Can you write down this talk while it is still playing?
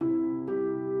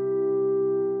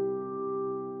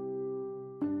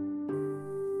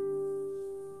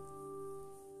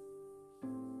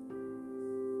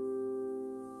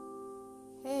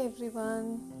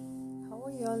everyone, how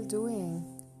are you all doing?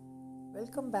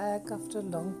 Welcome back after a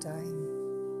long time.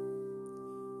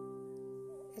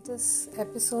 It is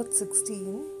episode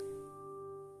 16.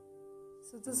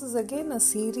 So, this is again a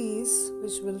series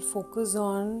which will focus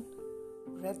on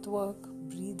breathwork,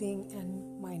 breathing,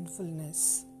 and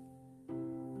mindfulness.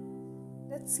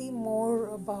 Let's see more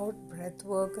about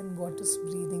breathwork and what is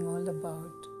breathing all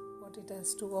about, what it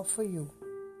has to offer you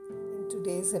in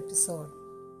today's episode.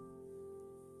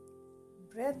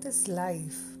 Breath is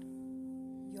life.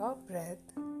 Your breath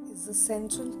is the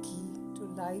central key to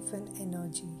life and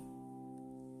energy.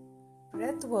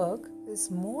 Breathwork is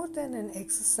more than an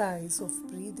exercise of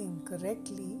breathing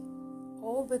correctly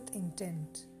or with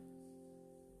intent.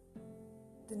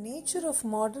 The nature of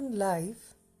modern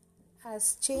life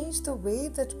has changed the way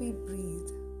that we breathe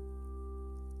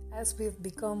as we've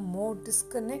become more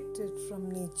disconnected from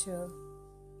nature,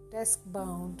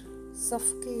 desk-bound,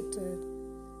 suffocated,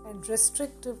 and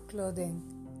restrictive clothing,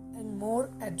 and more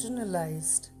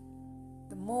adrenalized.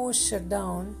 The more shut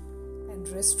down and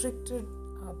restricted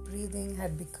our breathing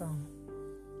had become.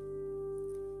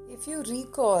 If you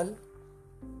recall,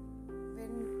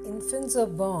 when infants are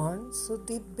born, so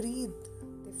they breathe,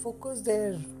 they focus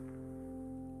their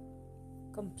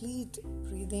complete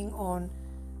breathing on,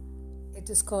 it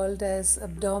is called as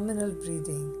abdominal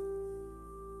breathing.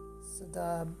 So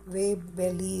the way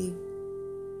belly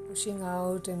pushing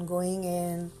out and going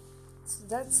in, so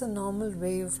that's a normal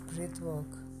way of breath work.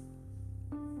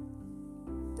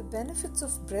 The benefits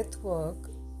of breath work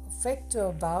affect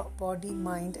your body,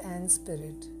 mind, and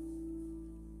spirit.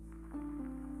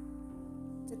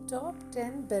 The top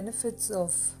 10 benefits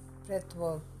of breath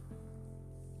work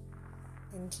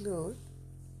include: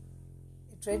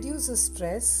 it reduces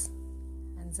stress,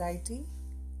 anxiety,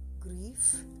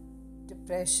 grief,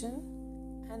 depression,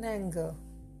 and anger.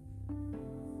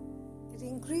 It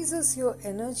increases your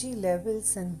energy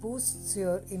levels and boosts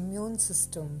your immune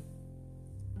system.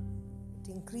 It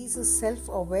increases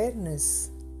self-awareness,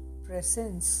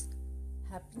 presence,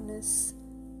 happiness,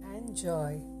 and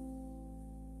joy.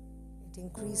 It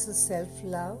increases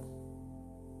self-love.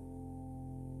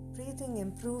 Breathing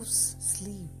improves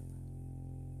sleep.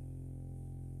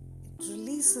 It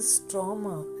releases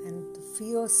trauma and the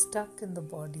fear stuck in the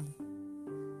body.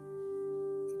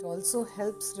 It also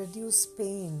helps reduce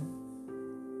pain,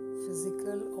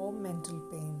 physical or mental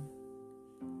pain.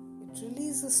 It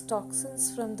releases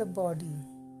toxins from the body.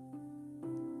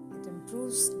 It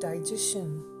improves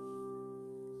digestion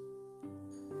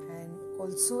and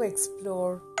also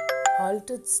explore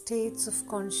altered states of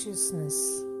consciousness.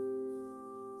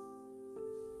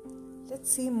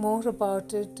 Let's see more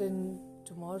about it in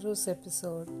tomorrow's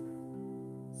episode.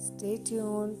 Stay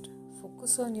tuned,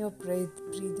 focus on your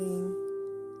breathing,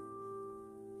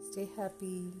 stay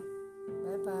happy.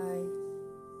 Bye-bye.